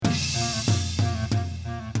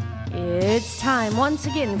time once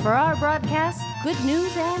again for our broadcast, Good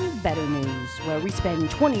News and Better News, where we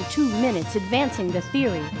spend 22 minutes advancing the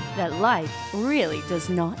theory that life really does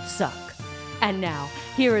not suck. And now,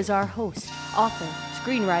 here is our host, author,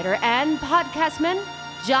 screenwriter, and podcastman,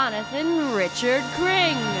 Jonathan Richard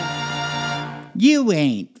Kring. You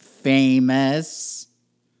ain't famous.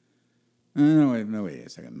 No, wait a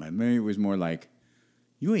second. Maybe it was more like,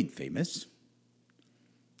 you ain't famous.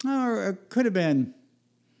 Or it could have been,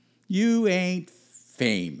 you ain't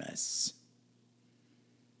famous.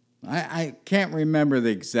 I can't remember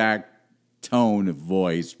the exact tone of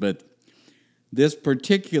voice, but this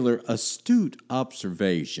particular astute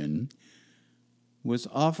observation was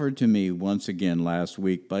offered to me once again last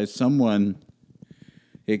week by someone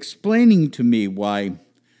explaining to me why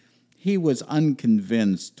he was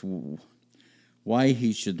unconvinced why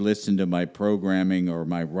he should listen to my programming or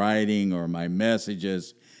my writing or my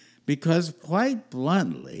messages, because quite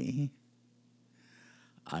bluntly,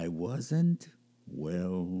 I wasn't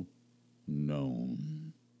well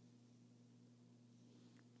known.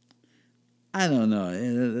 I don't know, a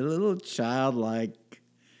little child like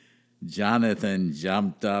Jonathan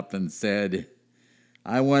jumped up and said,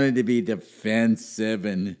 I wanted to be defensive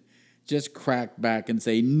and just crack back and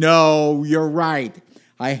say, no, you're right.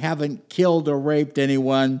 I haven't killed or raped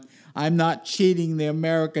anyone. I'm not cheating the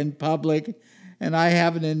American public. And I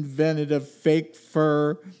haven't invented a fake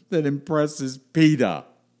fur that impresses PETA.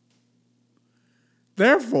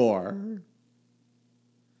 Therefore,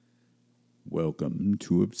 welcome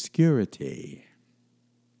to obscurity.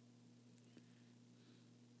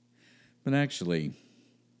 But actually,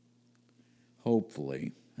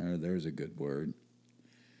 hopefully, there's a good word,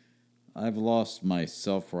 I've lost my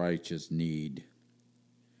self-righteous need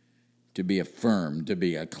to be affirmed, to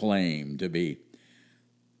be acclaimed, to be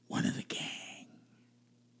one of the gang.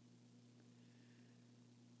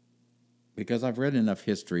 Because I've read enough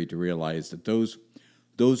history to realize that those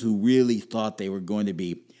who really thought they were going to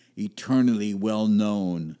be eternally well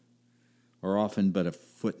known are often but a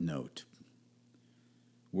footnote,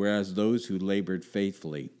 whereas those who labored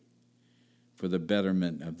faithfully for the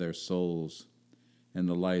betterment of their souls and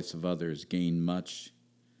the lives of others gained much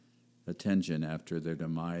attention after their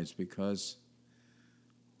demise, because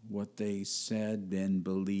what they said and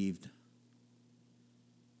believed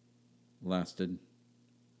lasted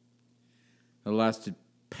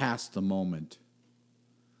past the moment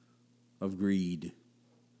of greed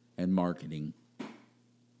and marketing.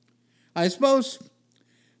 I suppose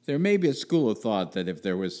there may be a school of thought that if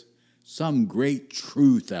there was some great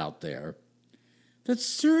truth out there, that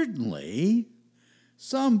certainly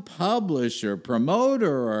some publisher,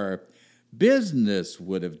 promoter, or business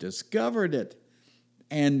would have discovered it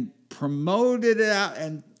and promoted it out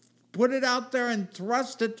and put it out there and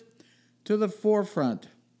thrust it to the forefront.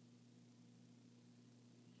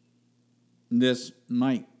 This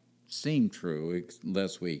might seem true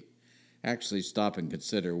unless we actually stop and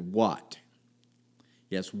consider what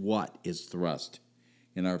is thrust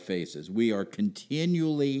in our faces. We are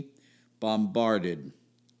continually bombarded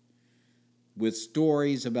with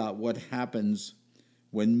stories about what happens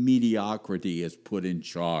when mediocrity is put in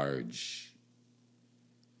charge.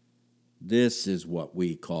 This is what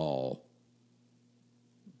we call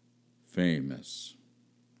famous.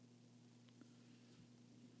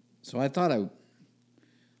 So I thought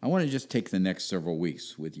I want to just take the next several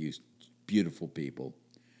weeks with you beautiful people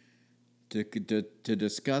to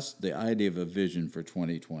discuss the idea of a vision for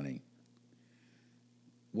 2020.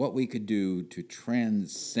 What we could do to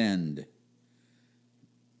transcend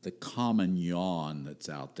the common yawn that's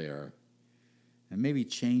out there and maybe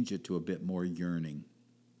change it to a bit more yearning.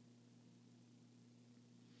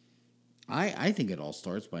 I think it all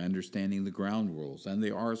starts by understanding the ground rules, and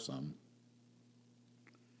there are some.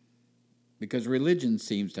 Because religion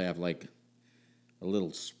seems to have like a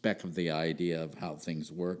little speck of the idea of how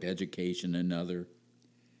things work, education another.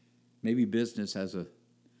 Maybe business has a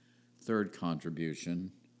third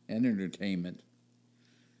contribution, and entertainment.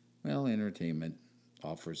 Well, entertainment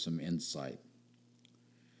offers some insight.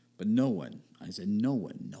 But no one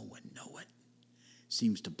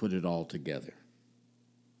seems to put it all together.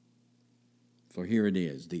 For here it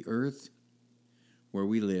is, the earth where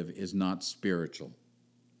we live is not spiritual.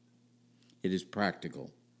 It is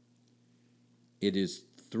practical. It is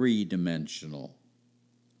three-dimensional.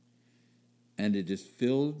 And it is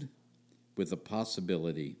filled with the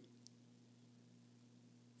possibility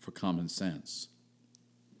for common sense.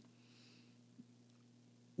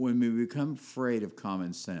 When we become afraid of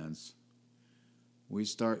common sense, we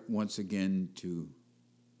start once again to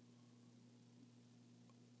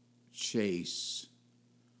chase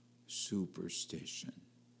superstition.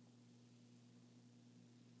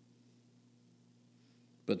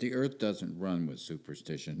 But the earth doesn't run with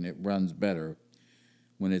superstition. It runs better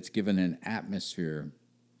when it's given an atmosphere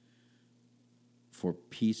for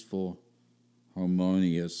peaceful,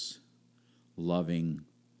 harmonious, loving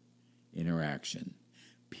interaction.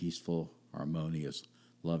 Peaceful, harmonious,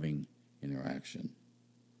 loving interaction.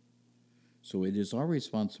 So it is our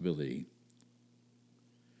responsibility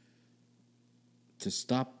to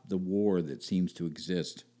stop the war that seems to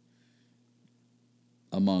exist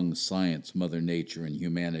among science, Mother Nature, and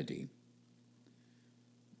humanity.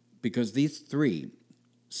 Because these three,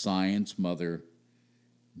 science, Mother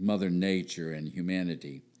Nature, and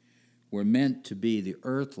humanity, were meant to be the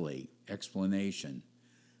earthly explanation,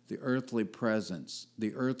 the earthly presence,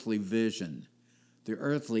 the earthly vision, the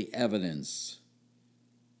earthly evidence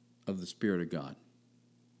of the Spirit of God.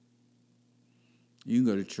 You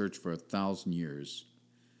can go to church for 1,000 years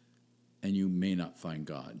and you may not find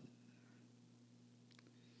God.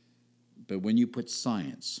 But when you put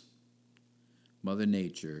science, Mother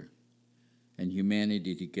Nature, and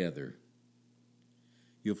humanity together,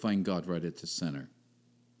 you'll find God right at the center.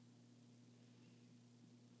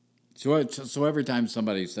 So every time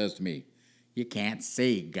somebody says to me, you can't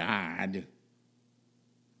see God,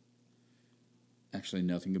 actually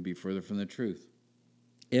nothing could be further from the truth.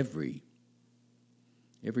 Every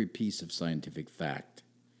piece of scientific fact,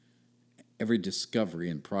 every discovery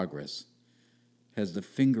and progress has the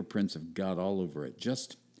fingerprints of God all over it,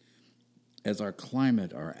 just as our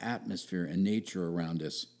climate, our atmosphere, and nature around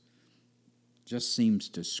us just seems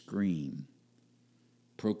to scream,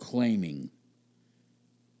 proclaiming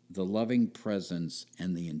the loving presence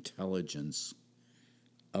and the intelligence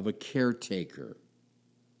of a caretaker.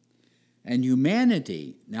 And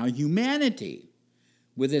humanity,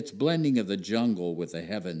 with its blending of the jungle with the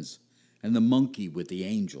heavens and the monkey with the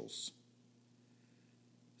angels,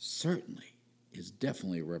 certainly is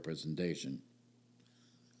definitely a representation,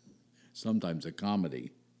 sometimes a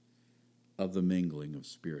comedy, of the mingling of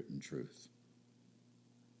spirit and truth.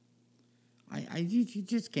 You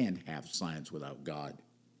just can't have science without God.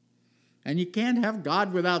 And you can't have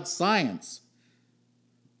God without science.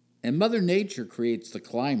 And Mother Nature creates the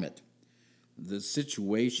climate, the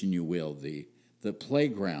situation, you will, the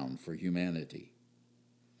playground for humanity.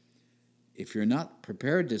 If you're not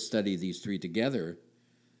prepared to study these three together,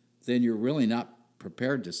 then you're really not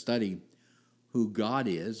prepared to study who God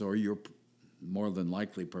is, or you're more than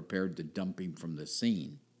likely prepared to dump him from the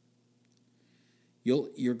scene.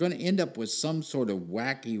 You're going to end up with some sort of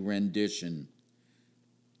wacky rendition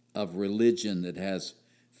of religion that has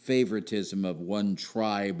favoritism of one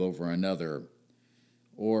tribe over another,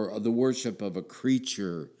 or the worship of a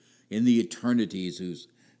creature in the eternities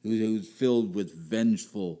who's filled with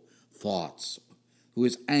vengeful thoughts, who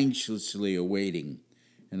is anxiously awaiting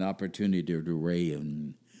an opportunity to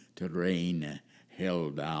rain hell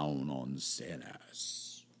down on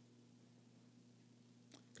sinners.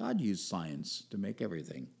 God used science to make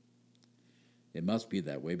everything. It must be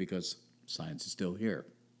that way because science is still here.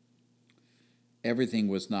 Everything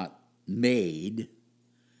was not made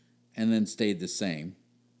and then stayed the same.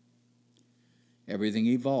 Everything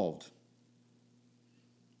evolved.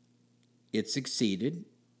 It succeeded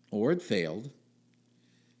or it failed,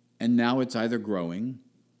 and now it's either growing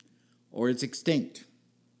or it's extinct.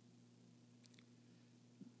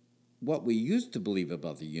 What we used to believe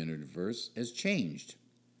about the universe has changed.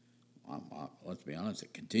 Let's be honest,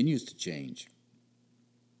 it continues to change.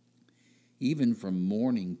 Even from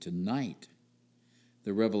morning to night,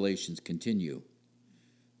 the revelations continue.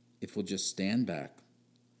 If we'll just stand back,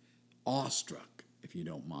 awestruck, if you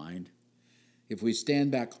don't mind, if we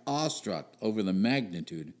stand back awestruck over the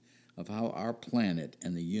magnitude of how our planet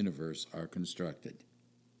and the universe are constructed.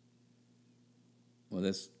 Well,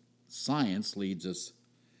 this science leads us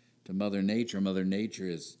to Mother Nature. Mother Nature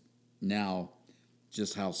is now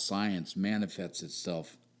just how science manifests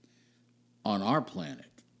itself on our planet,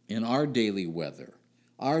 in our daily weather,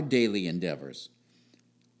 our daily endeavors,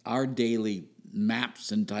 our daily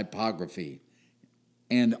maps and typography,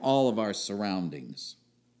 and all of our surroundings.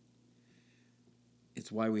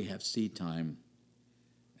 It's why we have seed time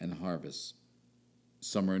and harvest,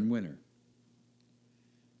 summer and winter,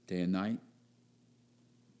 day and night,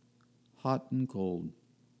 hot and cold.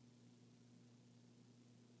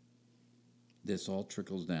 This all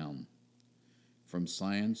trickles down from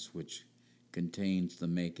science, which contains the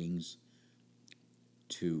makings,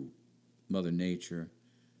 to Mother Nature,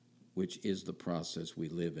 which is the process we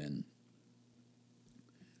live in,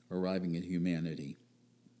 arriving at humanity.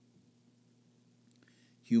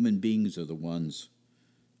 Human beings are the ones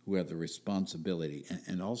who have the responsibility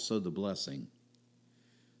and also the blessing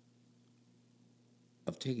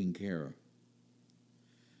of taking care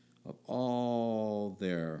of all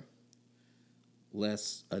their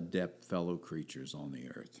less adept fellow creatures on the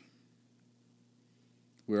earth.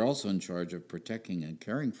 We're also in charge of protecting and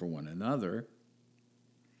caring for one another.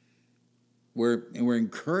 We're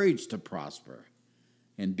encouraged to prosper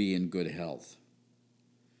and be in good health.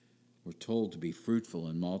 We're told to be fruitful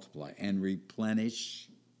and multiply and replenish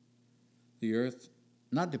the earth,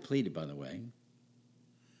 not deplete it, by the way,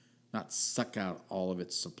 not suck out all of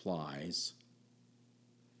its supplies.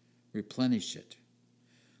 Replenish it.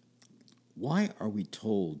 Why are we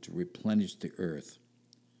told to replenish the earth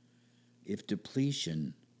if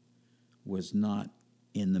depletion was not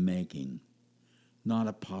in the making, not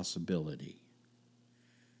a possibility?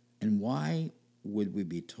 And why would we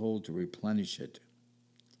be told to replenish it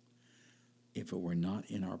if it were not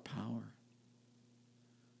in our power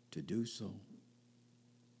to do so?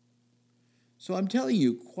 So I'm telling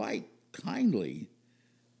you quite kindly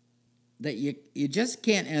that you just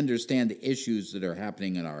can't understand the issues that are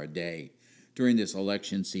happening in our day during this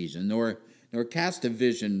election season, nor cast a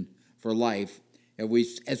vision for life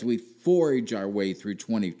as we forge our way through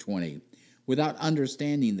 2020 without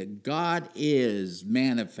understanding that God is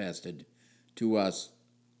manifested to us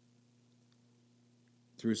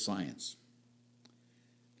through science.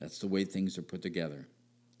 That's the way things are put together.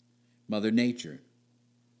 Mother Nature,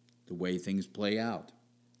 the way things play out,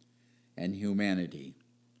 and humanity,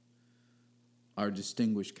 our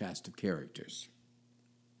distinguished cast of characters.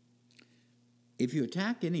 If you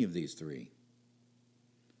attack any of these three,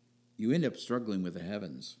 you end up struggling with the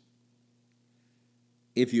heavens.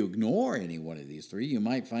 If you ignore any one of these three, you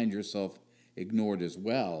might find yourself ignored as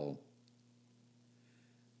well.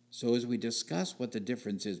 So as we discuss what the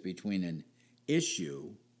difference is between an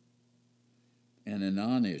issue and a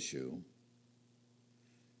non-issue,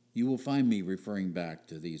 you will find me referring back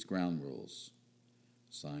to these ground rules: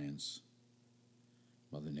 science,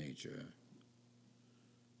 Mother Nature,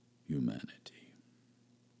 humanity.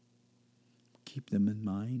 Keep them in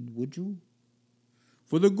mind, would you?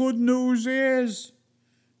 For the good news is,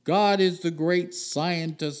 God is the great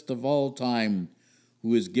scientist of all time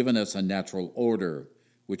who has given us a natural order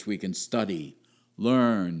which we can study,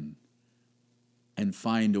 learn, and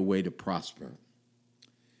find a way to prosper.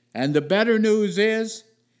 And the better news is,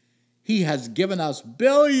 He has given us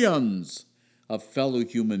billions of fellow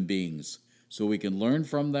human beings so we can learn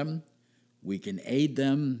from them, we can aid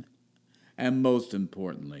them, and most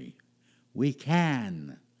importantly, we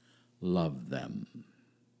can love them.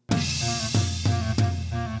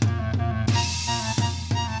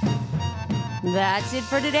 That's it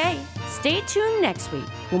for today. Stay tuned next week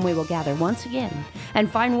when we will gather once again and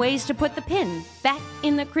find ways to put the pin back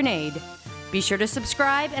in the grenade. Be sure to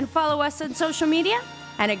subscribe and follow us on social media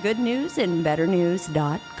and at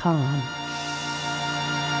goodnewsandbetternews.com.